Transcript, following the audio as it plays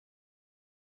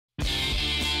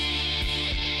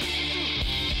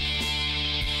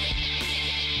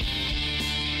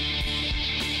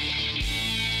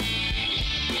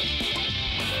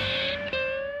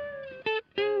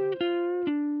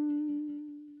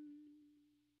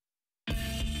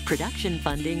Production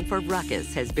funding for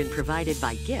Ruckus has been provided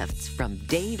by gifts from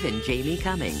Dave and Jamie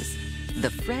Cummings, the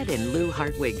Fred and Lou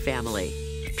Hartwig family,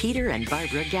 Peter and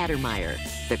Barbara Gattermeyer,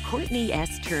 the Courtney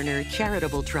S. Turner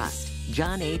Charitable Trust,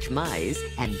 John H. Mize,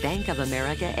 and Bank of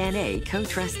America N.A.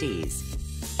 co-trustees,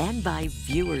 and by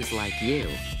viewers like you.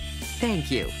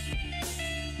 Thank you.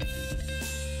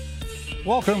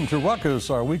 Welcome to Ruckus,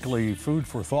 our weekly food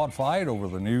for thought fight over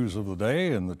the news of the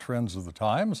day and the trends of the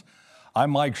times.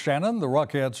 I'm Mike Shanin. The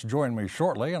Ruckettes join me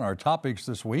shortly, and our topics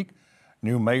this week: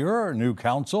 new mayor, new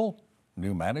council,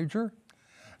 new manager,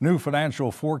 new financial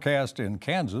forecast in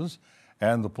Kansas,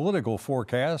 and the political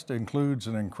forecast includes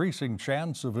an increasing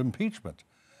chance of impeachment,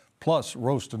 plus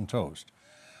roast and toast.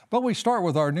 But we start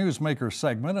with our Newsmaker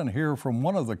segment and hear from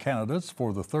one of the candidates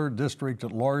for the 3rd District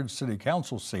at-large City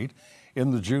Council seat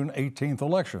in the June 18th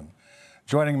election.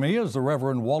 Joining me is the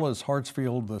Reverend Wallace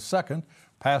Hartsfield II,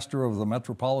 pastor of the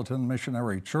Metropolitan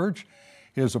Missionary Church.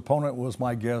 His opponent was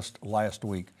my guest last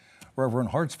week.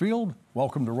 Reverend Hartsfield,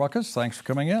 welcome to Ruckus. Thanks for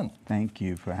coming in. Thank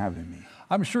you for having me.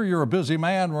 I'm sure you're a busy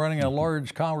man running a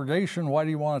large congregation. Why do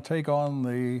you want to take on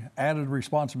the added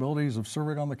responsibilities of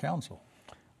serving on the council?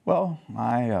 Well,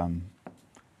 I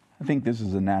think this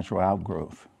is a natural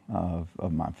outgrowth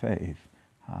of my faith.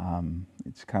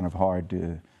 It's kind of hard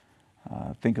to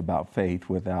think about faith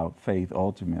without faith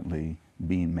ultimately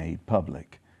being made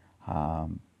public.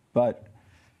 But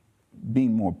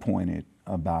being more pointed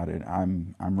about it,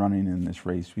 I'm running in this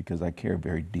race because I care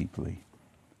very deeply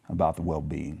about the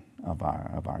well-being of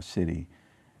our city,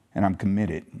 and I'm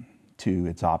committed to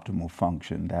its optimal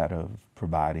function, that of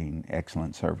providing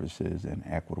excellent services and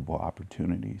equitable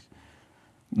opportunities.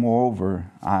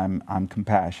 Moreover, I'm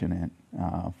compassionate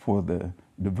for the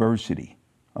diversity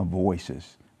of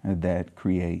voices that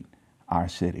create our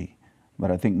city. But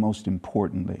I think most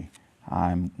importantly,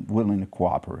 I'm willing to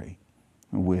cooperate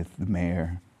with the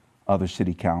mayor, other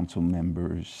city council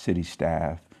members, city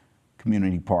staff,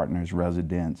 community partners,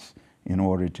 residents, in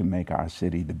order to make our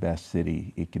city the best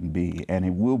city it can be. And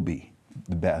it will be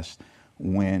the best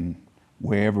when,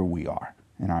 wherever we are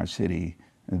in our city,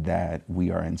 that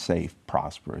we are in safe,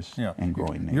 prosperous, and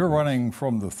growing neighborhoods. You're running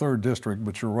from the 3rd District,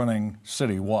 but you're running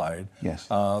citywide. Yes.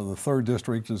 The 3rd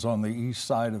District is on the east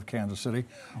side of Kansas City.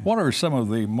 What are some of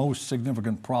the most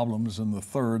significant problems in the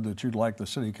 3rd that you'd like the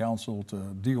City Council to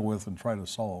deal with and try to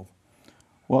solve?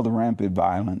 Well, the rampant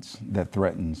violence that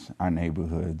threatens our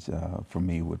neighborhoods, for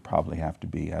me, would probably have to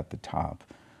be at the top.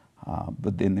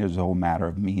 But then there's a whole matter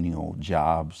of menial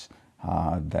jobs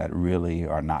that really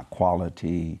are not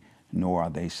quality, nor are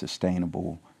they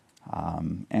sustainable.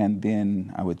 And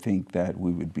then I would think that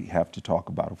we would have to talk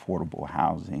about affordable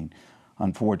housing.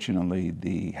 Unfortunately,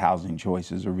 the housing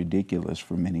choices are ridiculous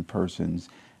for many persons,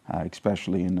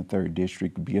 especially in the 3rd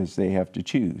District, because they have to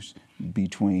choose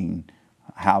between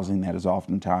housing that is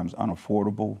oftentimes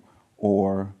unaffordable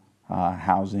or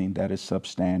housing that is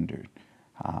substandard.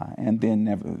 And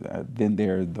then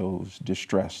there are those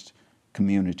distressed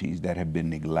communities that have been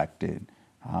neglected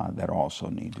that also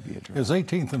need to be addressed. Is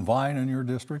 18th and Vine in your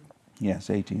district? Yes,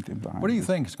 18th and Vine. What do you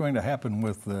think is going to happen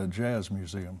with the Jazz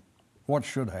Museum? What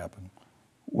should happen?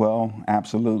 Well,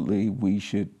 absolutely, we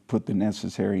should put the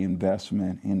necessary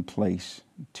investment in place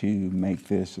to make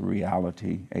this a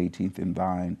reality. 18th and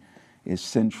Vine is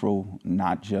central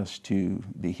not just to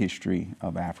the history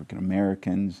of African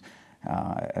Americans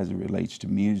as it relates to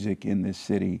music in this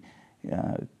city.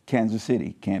 Kansas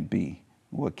City can't be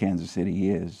what Kansas City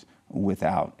is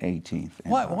without 18th.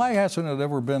 Why hasn't it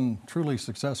ever been truly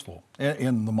successful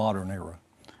in the modern era?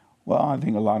 Well, I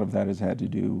think a lot of that has had to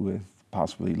do with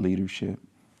possibly leadership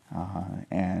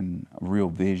and real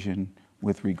vision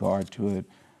with regard to it.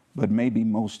 But maybe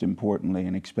most importantly,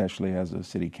 and especially as a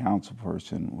city council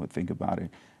person would think about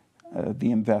it,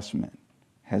 the investment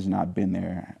has not been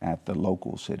there at the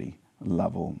local city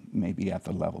level, maybe at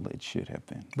the level it should have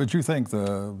been. But you think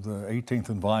the 18th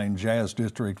and Vine Jazz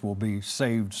District will be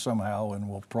saved somehow and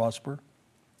will prosper?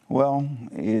 Well,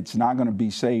 it's not going to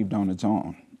be saved on its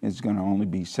own. It's going to only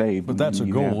be saved. But that's a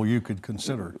goal you could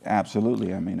consider.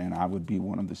 Absolutely. I mean, and I would be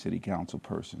one of the city council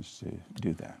persons to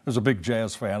do that. As a big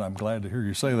jazz fan, I'm glad to hear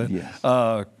you say that. Yes.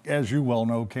 As you well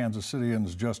know, Kansas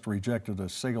Cityans just rejected a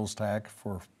sales tax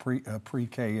for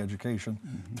pre-K education,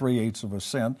 3/8 of a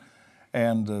cent.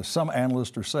 And some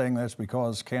analysts are saying that's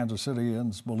because Kansas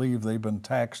Cityans believe they've been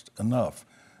taxed enough.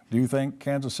 Do you think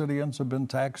Kansas Cityans have been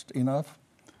taxed enough?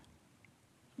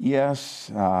 Yes,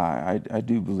 I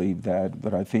do believe that,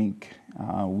 but I think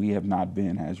we have not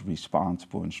been as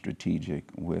responsible and strategic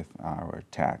with our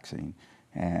taxing.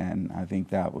 And I think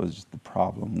that was the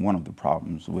problem, one of the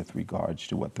problems with regards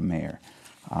to what the mayor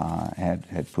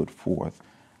had put forth.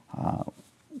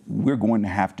 we're going to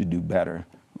have to do better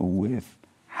with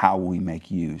how we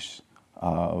make use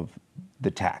of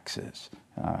the taxes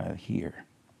here.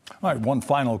 All right, one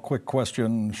final quick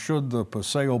question. Should the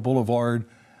Paseo Boulevard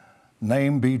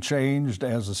name be changed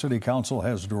as the City Council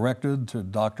has directed to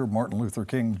Dr. Martin Luther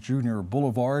King Jr.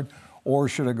 Boulevard, or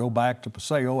should it go back to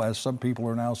Paseo as some people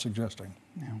are now suggesting?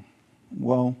 Yeah.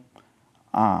 Well,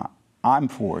 I'm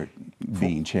for it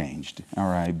being changed, all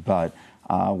right? But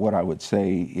what I would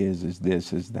say is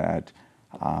that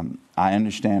I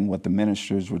understand what the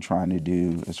ministers were trying to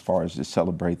do as far as to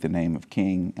celebrate the name of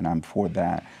King, and I'm for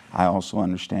that. I also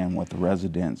understand what the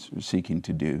residents are seeking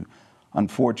to do.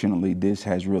 Unfortunately, this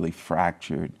has really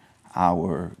fractured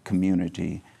our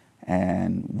community,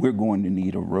 and we're going to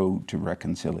need a road to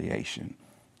reconciliation.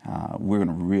 We're going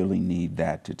to really need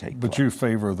that to take place. But you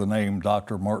favor the name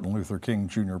Dr. Martin Luther King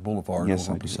Jr. Boulevard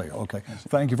over Paseo. Okay. Yes,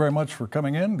 thank you very much for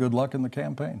coming in. Good luck in the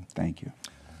campaign. Thank you.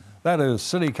 That is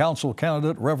City Council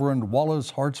candidate Reverend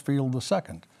Wallace Hartsfield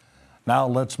II. Now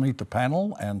let's meet the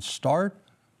panel and start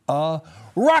a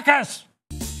ruckus!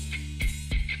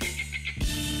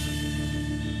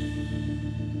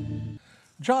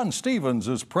 Jon Stephens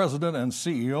is president and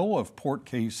CEO of Port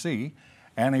KC.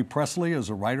 Annie Presley is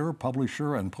a writer,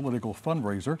 publisher, and political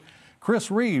fundraiser.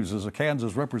 Chris Reeves is a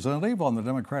Kansas representative on the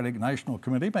Democratic National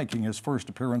Committee, making his first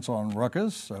appearance on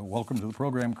Ruckus. Welcome to the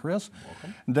program, Chris.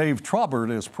 Welcome. Dave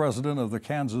Trabert is president of the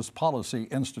Kansas Policy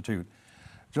Institute.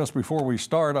 Just before we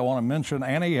start, I want to mention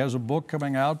Annie has a book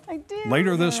coming out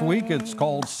later this week. It's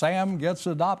called Sam Gets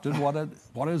Adopted.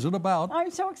 What is it about? I'm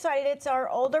so excited. It's our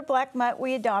older black mutt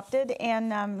we adopted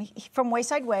and from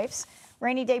Wayside Waves.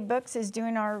 Rainy Day Books is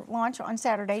doing our launch on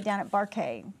Saturday down at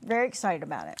Barcade. Very excited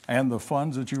about it. And the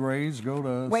funds that you raise go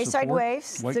to Wayside support?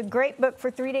 Waves. It's a great book for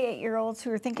 3 to 8-year-olds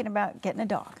who are thinking about getting a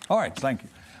dog. All right, thank you.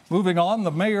 Moving on,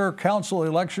 the mayor-council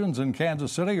elections in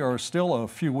Kansas City are still a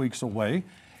few weeks away.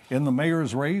 In the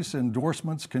mayor's race,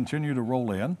 endorsements continue to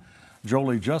roll in.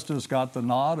 Jolie Justice got the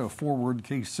nod of Forward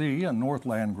KC and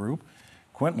Northland Group.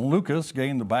 Quentin Lucas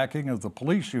gained the backing of the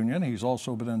police union. He's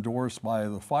also been endorsed by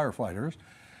the firefighters.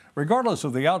 Regardless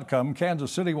of the outcome,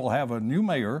 Kansas City will have a new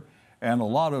mayor and a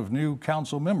lot of new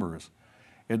council members.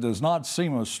 It does not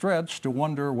seem a stretch to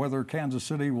wonder whether Kansas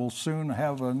City will soon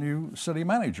have a new city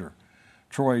manager.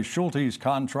 Troy Schulte's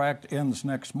contract ends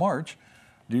next March.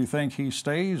 Do you think he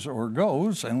stays or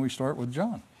goes? And we start with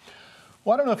Jon.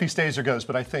 Well, I don't know if he stays or goes,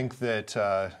 but I think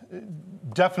that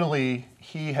definitely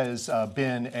he has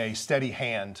been a steady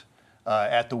hand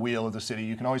at the wheel of the city.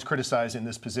 You can always criticize in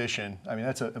this position. I mean,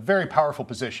 that's a very powerful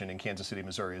position in Kansas City,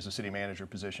 Missouri, as a city manager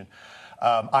position.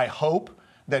 I hope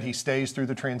that he stays through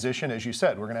the transition. As you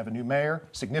said, we're going to have a new mayor,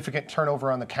 significant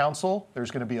turnover on the council. There's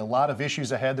going to be a lot of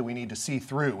issues ahead that we need to see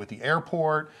through with the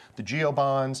airport, the geo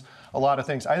bonds, a lot of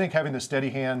things. I think having the steady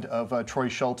hand of Troy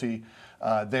Schulte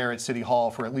there at City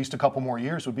Hall for at least a couple more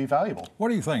years would be valuable. What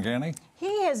do you think, Annie?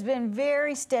 He has been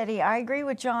very steady. I agree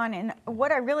with Jon, and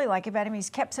what I really like about him, he's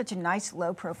kept such a nice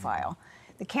low profile.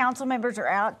 The council members are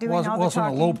out doing all the talking. Wasn't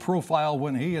a low profile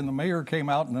when he and the mayor came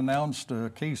out and announced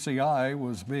KCI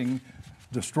was being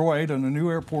destroyed and a new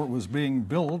airport was being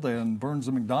built and Burns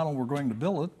and McDonnell were going to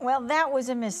build it. Well, that was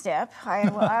a misstep.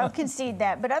 I'll concede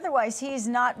that. But otherwise, he's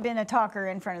not been a talker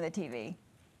in front of the TV.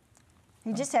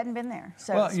 He just hadn't been there.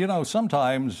 So well, you know,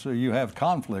 sometimes you have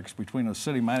conflicts between a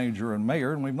city manager and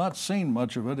mayor, and we've not seen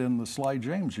much of it in the Sly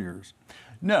James years.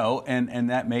 No, and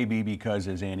that may be because,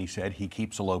 as Annie said, he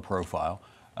keeps a low profile.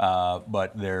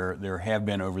 But there have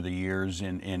been over the years,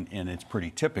 and it's pretty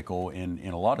typical in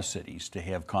a lot of cities to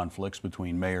have conflicts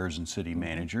between mayors and city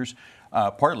managers,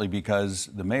 partly because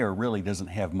the mayor really doesn't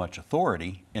have much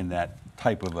authority in that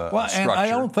type of a structure. And I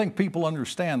don't think people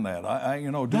understand that.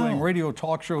 You know, doing radio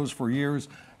talk shows for years,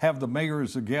 have the mayor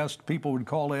as a guest, people would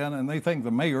call in and they think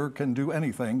the mayor can do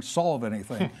anything, solve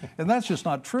anything. And that's just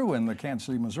not true in the Kansas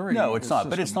City, Missouri. No, it's not.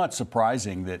 But it's not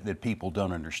surprising that people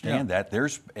don't understand that.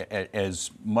 There's, as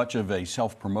much of a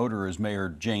self-promoter as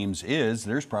Mayor James is,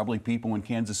 there's probably people in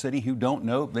Kansas City who don't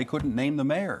know, they couldn't name the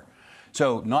mayor.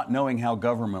 So not knowing how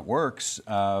government works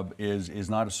is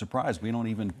not a surprise. We don't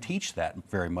even teach that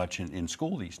very much in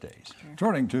school these days.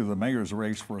 Turning to the mayor's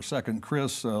race for a second,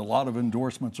 Chris, a lot of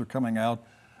endorsements are coming out.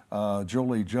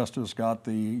 Jolie Justice got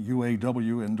the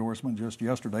UAW endorsement just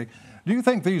yesterday. Do you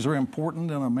think these are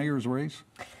important in a mayor's race?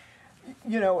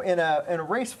 You know, in a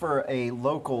race for a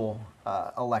local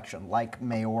election, like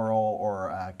mayoral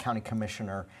or county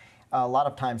commissioner, a lot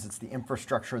of times it's the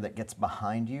infrastructure that gets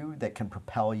behind you that can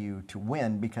propel you to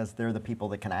win because they're the people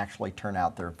that can actually turn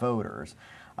out their voters.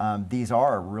 These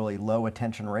are really low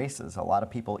attention races. A lot of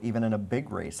people, even in a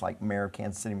big race like mayor of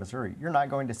Kansas City, Missouri, you're not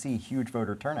going to see huge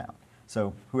voter turnout.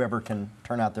 So whoever can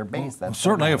turn out their base, that's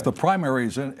certainly if the primary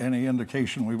is any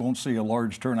indication, we won't see a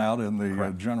large turnout in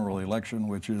the general election,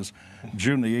 which is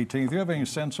June the 18th. Do you have any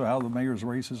sense of how the mayor's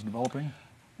race is developing?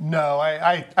 No,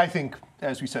 I think,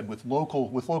 as we said, with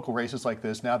local races like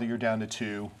this, now that you're down to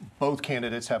 2, both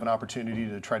candidates have an opportunity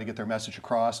to try to get their message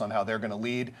across on how they're going to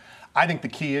lead. I think the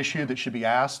key issue that should be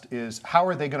asked is how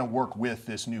are they going to work with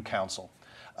this new council?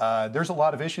 There's a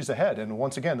lot of issues ahead, and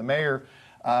once again, the mayor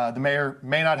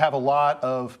may not have a lot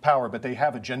of power, but they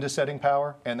have agenda-setting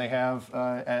power, and they have,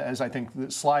 as I think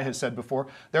Sly has said before,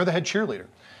 they're the head cheerleader.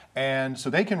 And so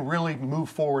they can really move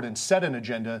forward and set an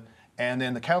agenda, and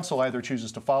then the council either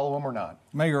chooses to follow them or not.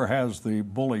 Mayor has the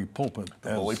bully pulpit,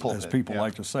 as people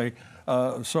like to say.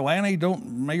 So, Annie, don't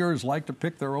mayors like to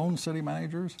pick their own city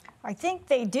managers? I think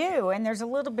they do, and there's a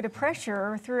little bit of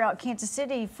pressure throughout Kansas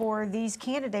City for these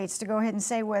candidates to go ahead and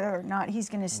say whether or not he's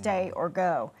going to stay or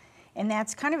go. And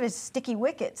that's kind of a sticky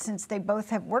wicket since they both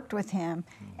have worked with him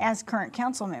as current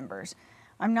council members.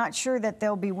 I'm not sure that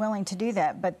they'll be willing to do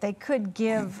that, but they could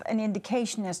give an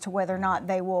indication as to whether or not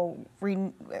they will,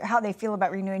 how they feel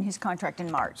about renewing his contract in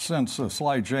March. Since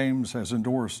Sly James has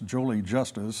endorsed Jolie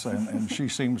Justice, and she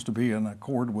seems to be in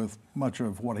accord with much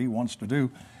of what he wants to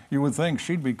do, you would think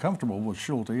she'd be comfortable with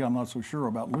Schulte. I'm not so sure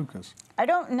about Ruckus. I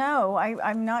don't know.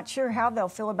 I'm not sure how they'll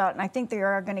feel about it, and I think they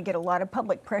are going to get a lot of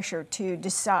public pressure to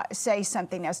say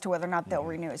something as to whether or not they'll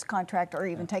renew his contract or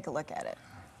even take a look at it.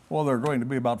 Well, there are going to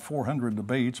be about 400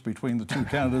 debates between the 2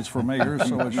 candidates for mayor,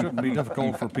 so it shouldn't be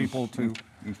difficult for people to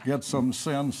get some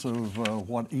sense of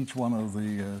what each one of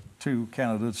the 2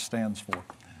 candidates stands for.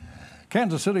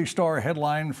 Kansas City Star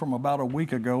headline from about a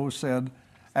week ago said,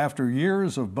 after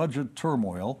years of budget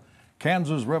turmoil,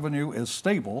 Kansas revenue is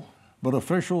stable, but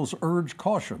officials urge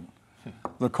caution.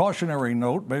 The cautionary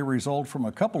note may result from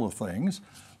a couple of things.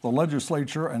 The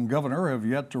legislature and governor have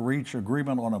yet to reach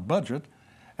agreement on a budget,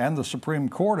 and the Supreme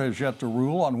Court has yet to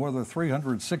rule on whether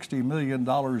 $360 million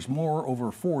more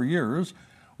over 4 years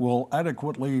will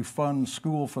adequately fund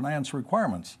school finance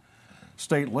requirements.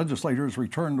 State legislators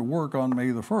return to work on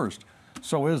May the 1st.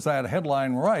 So is that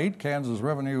headline right? Kansas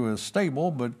revenue is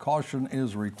stable, but caution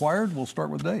is required. We'll start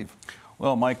with Dave.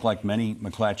 Well, Mike, like many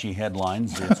McClatchy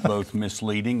headlines, it's both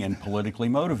misleading and politically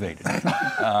motivated.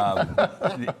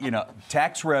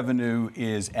 Tax revenue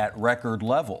is at record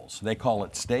levels. They call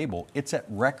it stable. It's at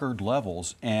record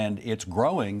levels, and it's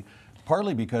growing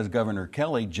partly because Governor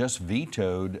Kelly just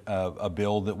vetoed a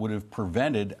bill that would have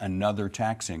prevented another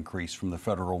tax increase from the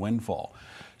federal windfall.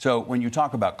 So when you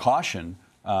talk about caution,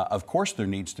 of course there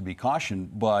needs to be caution,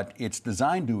 but it's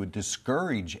designed to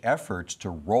discourage efforts to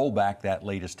roll back that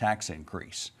latest tax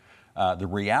increase. The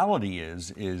reality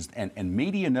is and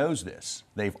media knows this,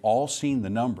 they've all seen the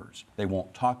numbers, they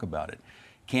won't talk about it.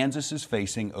 Kansas is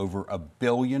facing over $1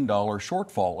 billion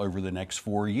shortfall over the next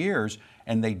 4 years,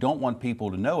 and they don't want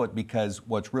people to know it because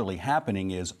what's really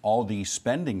happening is all these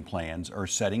spending plans are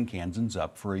setting Kansans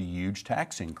up for a huge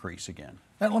tax increase again.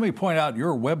 And let me point out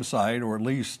your website, or at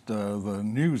least the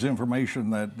news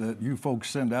information that you folks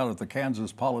send out at the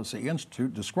Kansas Policy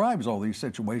Institute, describes all these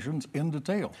situations in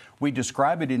detail. We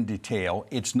describe it in detail.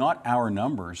 It's not our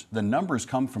numbers. The numbers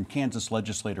come from Kansas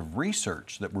legislative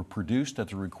research that were produced at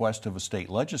the request of a state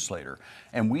legislator.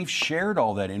 And we've shared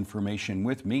all that information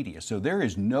with media. So there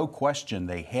is no question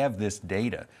they have this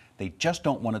data. They just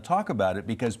don't want to talk about it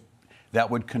because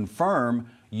that would confirm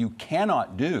you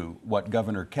cannot do what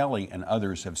Governor Kelly and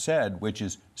others have said, which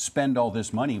is spend all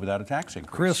this money without a tax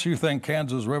increase. Chris, you think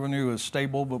Kansas revenue is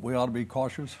stable, but we ought to be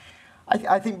cautious?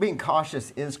 I think being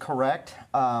cautious is correct.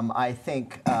 I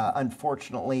think,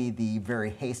 unfortunately, the very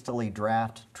hastily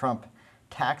drafted Trump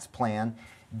tax plan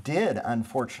did,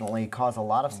 unfortunately, cause a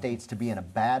lot of states to be in a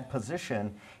bad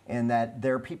position in that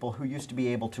there are people who used to be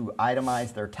able to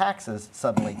itemize their taxes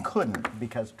suddenly couldn't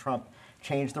because Trump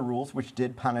changed the rules, which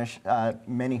did punish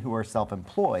many who are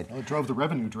self-employed. Well, it drove the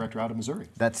revenue director out of Missouri.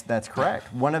 That's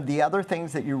correct. One of the other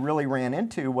things that you really ran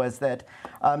into was that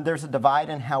there's a divide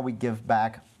in how we give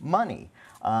back money.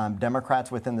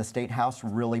 Democrats within the State House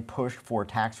really pushed for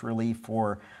tax relief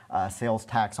for sales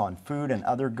tax on food and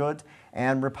other goods,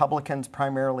 and Republicans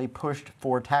primarily pushed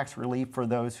for tax relief for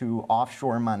those who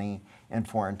offshore money in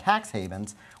foreign tax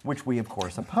havens, which we, of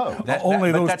course, oppose.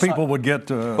 Only those people would get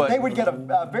they would get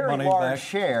a very large back.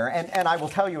 share, and I will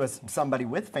tell you, as somebody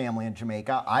with family in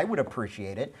Jamaica, I would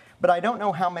appreciate it, but I don't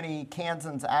know how many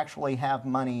Kansans actually have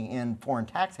money in foreign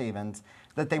tax havens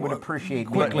that they would appreciate.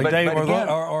 Quickly, Dave,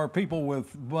 are people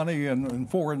with money in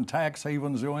foreign tax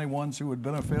havens the only ones who would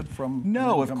benefit from?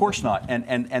 No, of course not.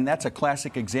 And that's a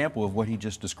classic example of what he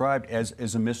just described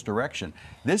as a misdirection.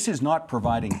 This is not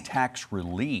providing tax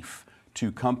relief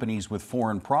to companies with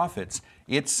foreign profits.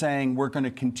 It's saying we're going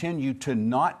to continue to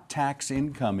not tax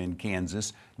income in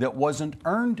Kansas that wasn't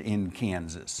earned in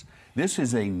Kansas. This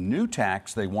is a new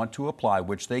tax they want to apply,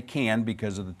 which they can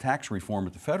because of the tax reform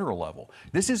at the federal level.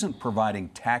 This isn't providing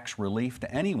tax relief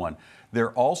to anyone.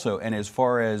 They're also, and as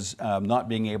far as not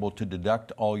being able to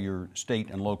deduct all your state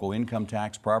and local income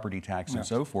tax, property tax, and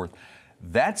so forth,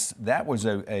 that was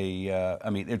I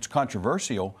mean, it's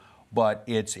controversial, but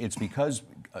it's because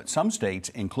some states,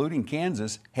 including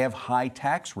Kansas, have high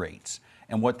tax rates.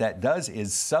 And what that does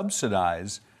is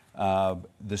subsidize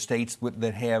the states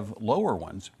that have lower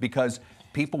ones, because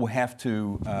people have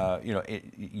to,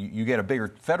 you get a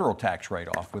bigger federal tax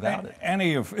write-off without it.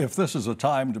 Annie, if this is a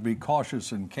time to be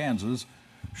cautious in Kansas,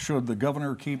 should the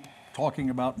governor keep talking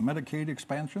about Medicaid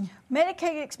expansion?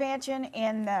 Medicaid expansion,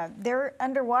 and they're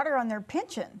underwater on their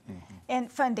pension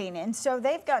and funding, and so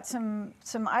they've got some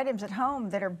items at home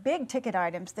that are big ticket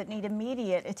items that need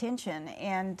immediate attention,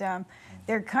 and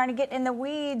they're kind of getting in the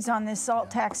weeds on this salt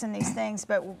tax and these things,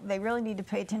 but they really need to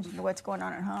pay attention to what's going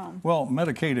on at home. Well,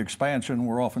 Medicaid expansion,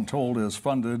 we're often told, is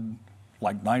funded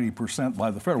like 90% by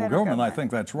the federal government. I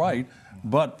think that's right,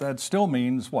 but that still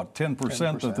means, what,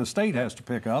 10% that the state has to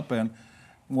pick up, and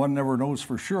one never knows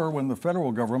for sure when the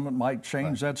federal government might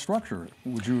change that structure.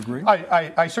 Would you agree?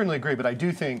 I certainly agree, but I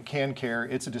do think CanCare,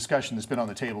 it's a discussion that's been on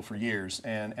the table for years,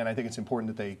 and I think it's important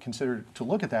that they consider to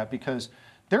look at that, because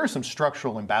there are some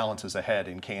structural imbalances ahead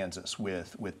in Kansas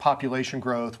with population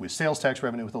growth, with sales tax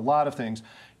revenue, with a lot of things.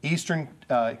 Eastern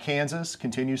Kansas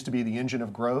continues to be the engine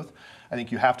of growth. I think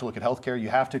you have to look at healthcare. You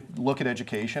have to look at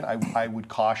education. I would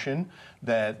caution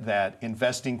that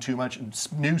investing too much in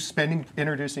new spending,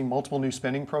 introducing multiple new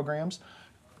spending programs,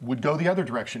 would go the other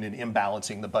direction in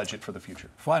imbalancing the budget for the future.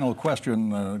 Final question,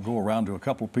 go around to a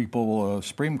couple of people.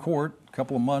 Supreme Court, a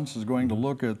couple of months, is going to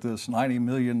look at this $90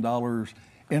 million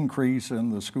increase in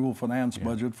the school finance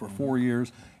budget for 4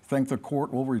 years. Think the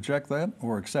court will reject that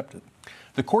or accept it?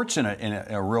 The court's in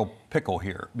a real pickle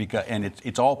here, because, and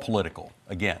it's all political.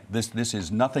 Again, this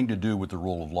is nothing to do with the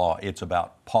rule of law. It's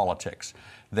about politics.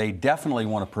 They definitely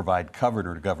want to provide cover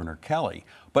to Governor Kelly,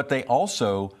 but they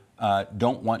also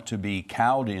don't want to be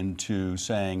cowed into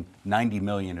saying 90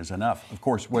 million is enough. Of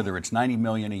course, whether it's 90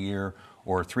 million a year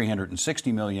or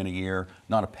 360 million a year,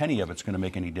 not a penny of it's going to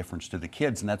make any difference to the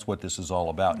kids, and that's what this is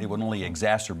all about. It would only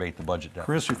exacerbate the budget deficit.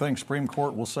 Chris, you think Supreme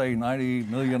Court will say 90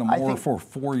 million or more for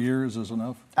 4 years is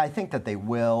enough? I think that they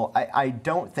will. I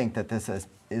don't think that this is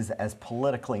as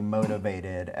politically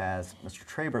motivated as Mr.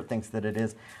 Trabert thinks that it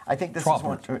is. I think this is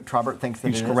what Trabert thinks that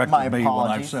He's it is. corrected me when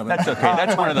I've said it. That's okay.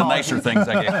 That's one of the nicer things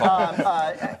I get called.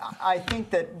 I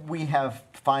think that we have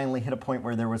finally hit a point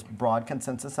where there was broad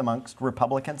consensus amongst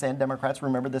Republicans and Democrats.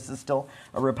 Remember, this is still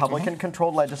a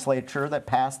Republican-controlled legislature that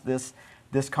passed this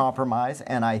compromise,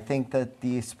 and I think that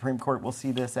the Supreme Court will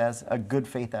see this as a good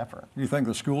faith effort. You think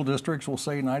the school districts will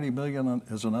say 90 million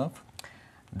is enough?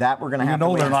 That we're going to have to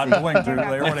wait they're and not see. going to.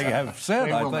 They already have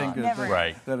said, I think,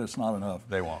 Right. that it's not enough.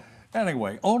 They won't.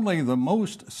 Anyway, only the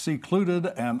most secluded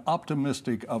and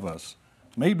optimistic of us,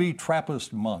 maybe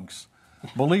Trappist monks,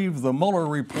 believe the Mueller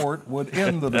report would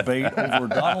end the debate over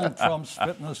Donald Trump's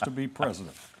fitness to be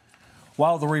president.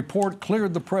 While the report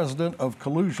cleared the president of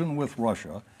collusion with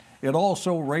Russia, it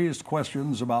also raised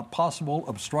questions about possible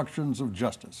obstructions of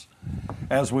justice.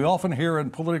 As we often hear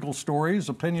in political stories,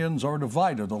 opinions are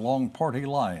divided along party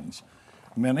lines.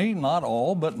 Many, not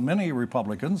all, but many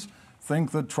Republicans think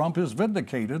that Trump is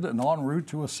vindicated and en route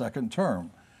to a second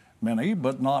term. Many,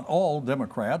 but not all,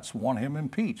 Democrats want him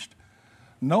impeached.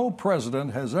 No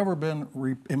president has ever been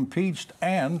impeached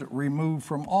and removed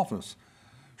from office.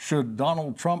 Should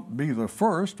Donald Trump be the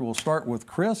first? We'll start with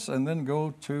Chris and then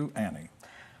go to Annie.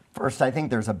 First, I think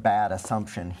there's a bad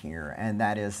assumption here, and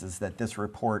that is that this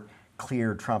report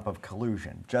cleared Trump of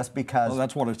collusion. Just because... Well,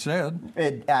 that's what it said.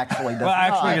 It actually does Well,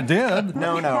 actually, it did.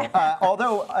 No.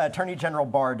 Although Attorney General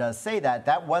Barr does say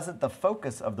that wasn't the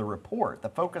focus of the report. The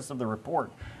focus of the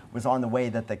report was on the way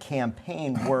that the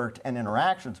campaign worked and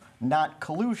interactions. Not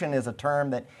collusion is a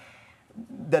term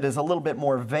that is a little bit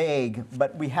more vague,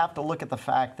 but we have to look at the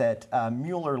fact that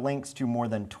Mueller links to more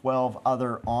than 12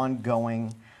 other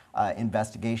ongoing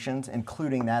investigations,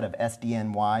 including that of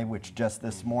SDNY, which just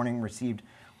this morning received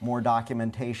more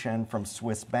documentation from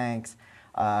Swiss banks.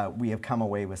 We have come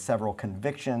away with several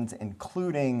convictions,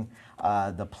 including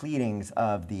the pleadings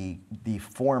of the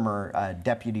former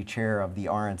deputy chair of the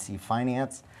RNC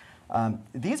Finance.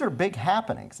 These are big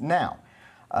happenings. Now,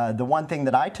 the one thing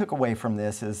that I took away from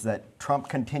this is that Trump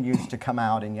continues to come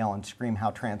out and yell and scream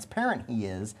how transparent he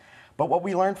is. But what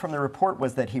we learned from the report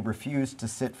was that he refused to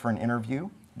sit for an interview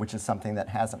which is something that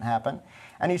hasn't happened.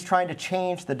 And he's trying to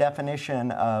change the definition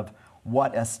of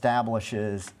what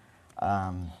establishes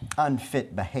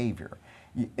unfit behavior.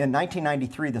 In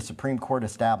 1993, the Supreme Court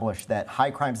established that high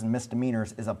crimes and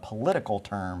misdemeanors is a political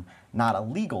term, not a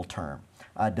legal term,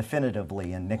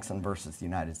 definitively in Nixon versus the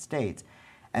United States.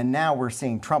 And now we're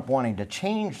seeing Trump wanting to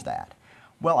change that.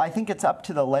 Well, I think it's up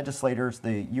to the legislators,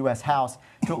 the U.S. House,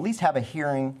 to at least have a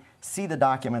hearing, see the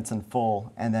documents in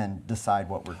full, and then decide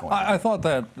what we're going to do. I thought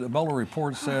that the Mueller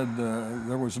report said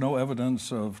there was no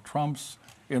evidence of Trump's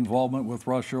involvement with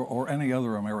Russia or any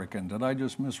other American. Did I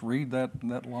just misread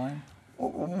that line?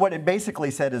 What it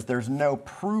basically said is there's no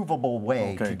provable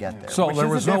way to get there. So there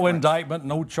was no indictment,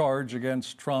 no charge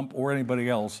against Trump or anybody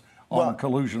else on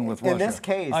collusion with Russia. In this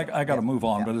case, I got to move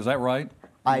on, but is that right?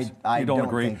 I don't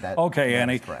agree. think that. Okay,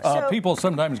 Annie. Correct. People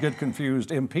sometimes get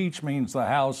confused. Impeach means the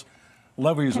House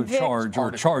levies a charge or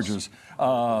charges.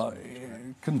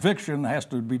 Conviction has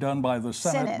to be done by the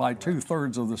Senate. By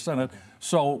 2/3 of the Senate.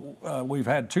 So we've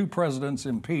had 2 presidents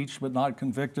impeached but not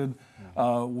convicted.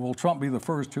 Will Trump be the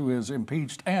first who is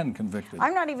impeached and convicted?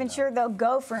 I'm not even sure they'll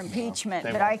go for impeachment,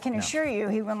 but I can assure you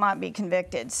he will not be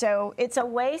convicted. So it's a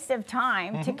waste of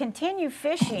time to continue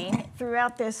fishing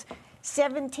throughout this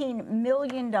 $17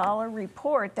 million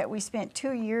report that we spent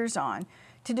 2 years on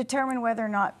to determine whether or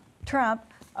not Trump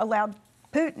allowed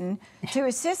Putin to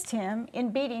assist him in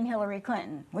beating Hillary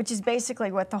Clinton, which is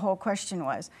basically what the whole question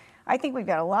was. I think we've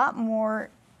got a lot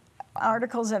more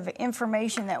articles of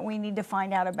information that we need to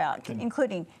find out about,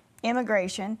 including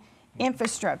immigration,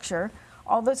 infrastructure,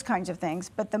 all those kinds of things.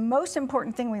 But the most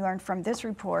important thing we learned from this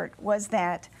report was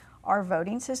that our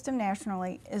voting system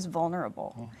nationally is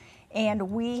vulnerable.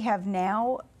 And we have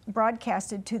now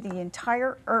broadcasted to the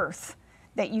entire earth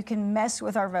that you can mess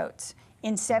with our votes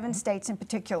in 7 states in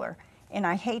particular. And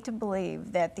I hate to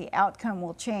believe that the outcome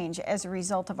will change as a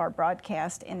result of our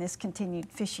broadcast and this continued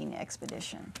fishing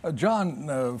expedition.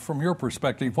 John, from your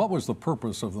perspective, what was the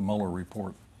purpose of the Mueller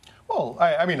report? Well,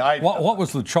 what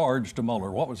was the charge to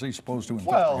Mueller? What was he supposed to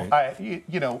investigate?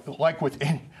 Well, like with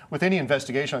any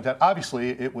investigation like that,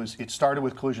 obviously it started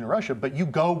with collusion in Russia, but you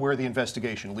go where the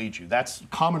investigation leads you. That's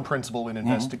common principle in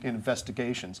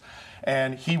investigations.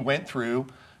 And he went through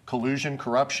collusion,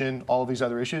 corruption, all of these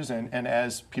other issues. And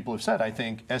as people have said, I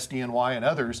think SDNY and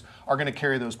others are going to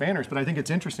carry those banners. But I think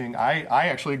it's interesting. I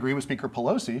actually agree with Speaker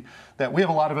Pelosi that we have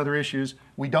a lot of other issues.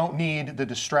 We don't need the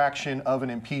distraction of an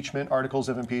impeachment, articles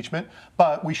of impeachment,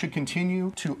 but we should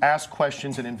continue to ask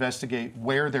questions and investigate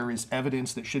where there is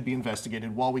evidence that should be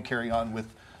investigated while we carry on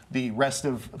with the rest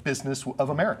of business of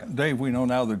America. Dave, we know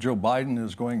now that Joe Biden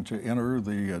is going to enter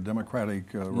the Democratic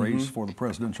race for the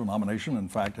presidential nomination. In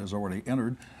fact, has already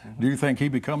entered. Do you think he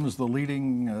becomes the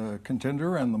leading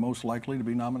contender and the most likely to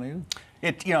be nominated?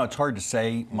 It's hard to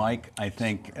say, Mike. I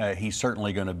think he's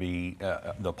certainly going to be,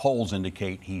 the polls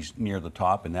indicate he's near the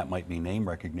top, and that might be name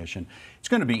recognition. It's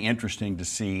going to be interesting to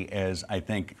see as I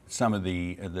think some of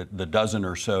the dozen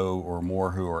or so or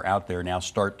more who are out there now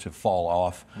start to fall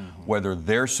off, whether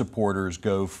their supporters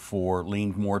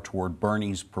lean more toward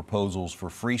Bernie's proposals for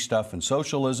free stuff and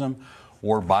socialism,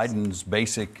 or Biden's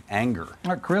basic anger.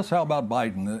 All right, Chris, how about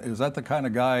Biden? Is that the kind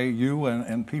of guy you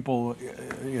and people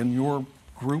in your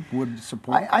group would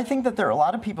support? I think that there are a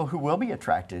lot of people who will be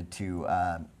attracted to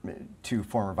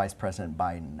former Vice President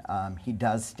Biden. He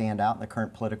does stand out in the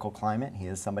current political climate. He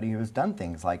is somebody who has done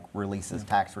things like release his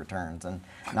tax returns and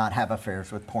not have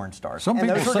affairs with porn stars.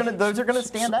 Those are going to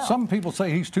stand out. Some people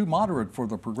say he's too moderate for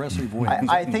the progressive wing.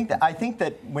 I think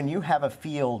that when you have a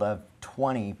field of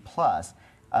 20 plus,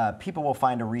 people will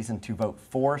find a reason to vote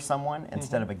for someone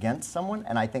instead of against someone,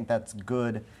 and I think that's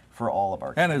good for all of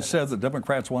our candidates. And it's said that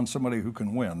Democrats want somebody who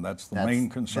can win. That's the main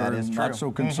concern. That is true. Not so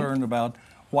concerned about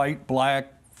white,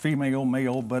 black, female,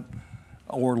 male,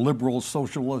 or liberal,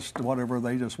 socialist, whatever.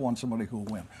 They just want somebody who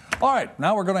will win. All right,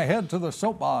 now we're going to head to the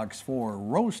soapbox for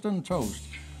Roast and Toast,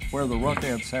 where the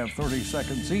Ruckettes have 30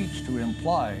 seconds each to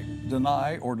imply,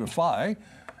 deny, or defy.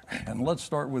 And let's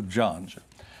start with John.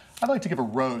 I'd like to give a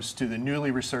roast to the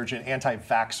newly resurgent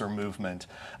anti-vaxxer movement.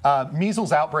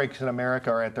 Measles outbreaks in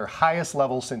America are at their highest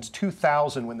level since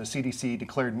 2000, when the CDC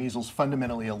declared measles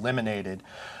fundamentally eliminated.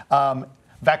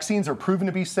 Vaccines are proven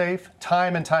to be safe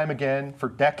time and time again for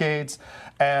decades,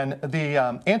 and the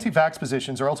anti-vax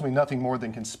positions are ultimately nothing more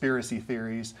than conspiracy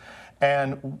theories.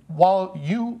 And while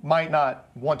you might not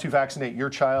want to vaccinate your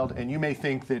child, and you may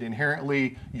think that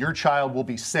inherently your child will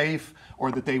be safe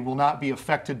or that they will not be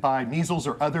affected by measles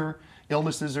or other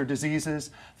illnesses or diseases,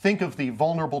 think of the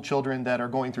vulnerable children that are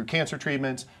going through cancer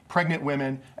treatments, pregnant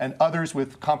women, and others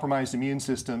with compromised immune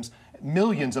systems.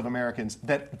 millions of Americans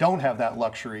that don't have that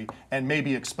luxury and may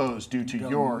be exposed due to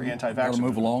your anti-vaxxer. Got to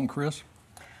move along, Chris.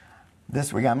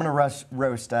 This week, I'm going to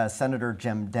roast Senator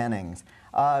Jim Dennings.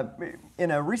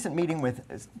 In a recent meeting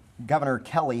with Governor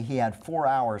Kelly, he had 4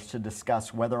 hours to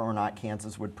discuss whether or not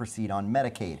Kansas would proceed on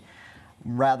Medicaid.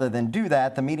 Rather than do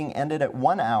that, the meeting ended at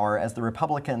 1 hour as the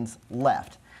Republicans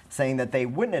left, saying that they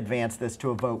wouldn't advance this to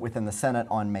a vote within the Senate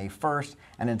on May 1st,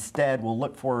 and instead will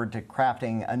look forward to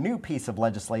crafting a new piece of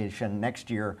legislation next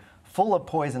year full of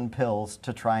poison pills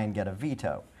to try and get a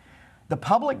veto. The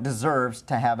public deserves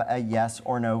to have a yes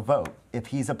or no vote. If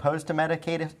he's opposed to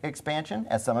Medicaid expansion,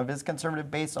 as some of his conservative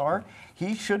base are,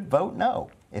 he should vote no.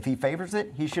 If he favors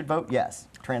it, he should vote yes.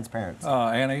 Transparency.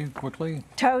 Annie, quickly.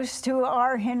 Toast to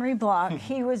our Henry Block.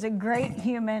 He was a great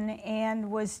human and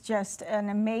was just an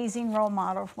amazing role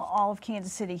model for all of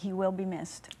Kansas City. He will be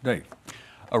missed. Dave.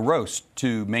 A roast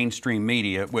to mainstream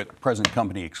media, with present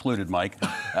company excluded, Mike.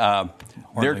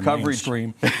 Their coverage.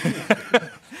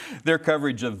 Their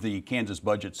coverage of the Kansas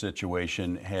budget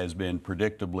situation has been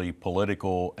predictably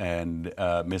political and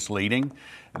misleading.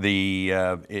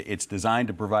 It's designed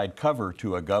to provide cover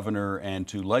to a governor and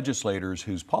to legislators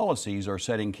whose policies are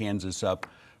setting Kansas up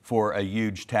for a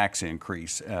huge tax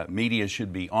increase. Media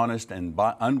should be honest and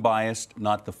unbiased,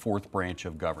 not the fourth branch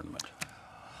of government.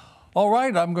 All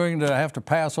right, I'm going to have to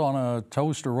pass on a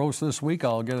toast or roast this week.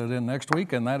 I'll get it in next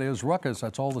week, and that is Ruckus.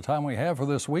 That's all the time we have for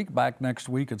this week. Back next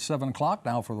week at 7 o'clock.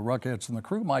 Now for the Ruckettes and the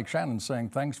crew, Mike Shanin saying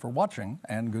thanks for watching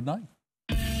and good night.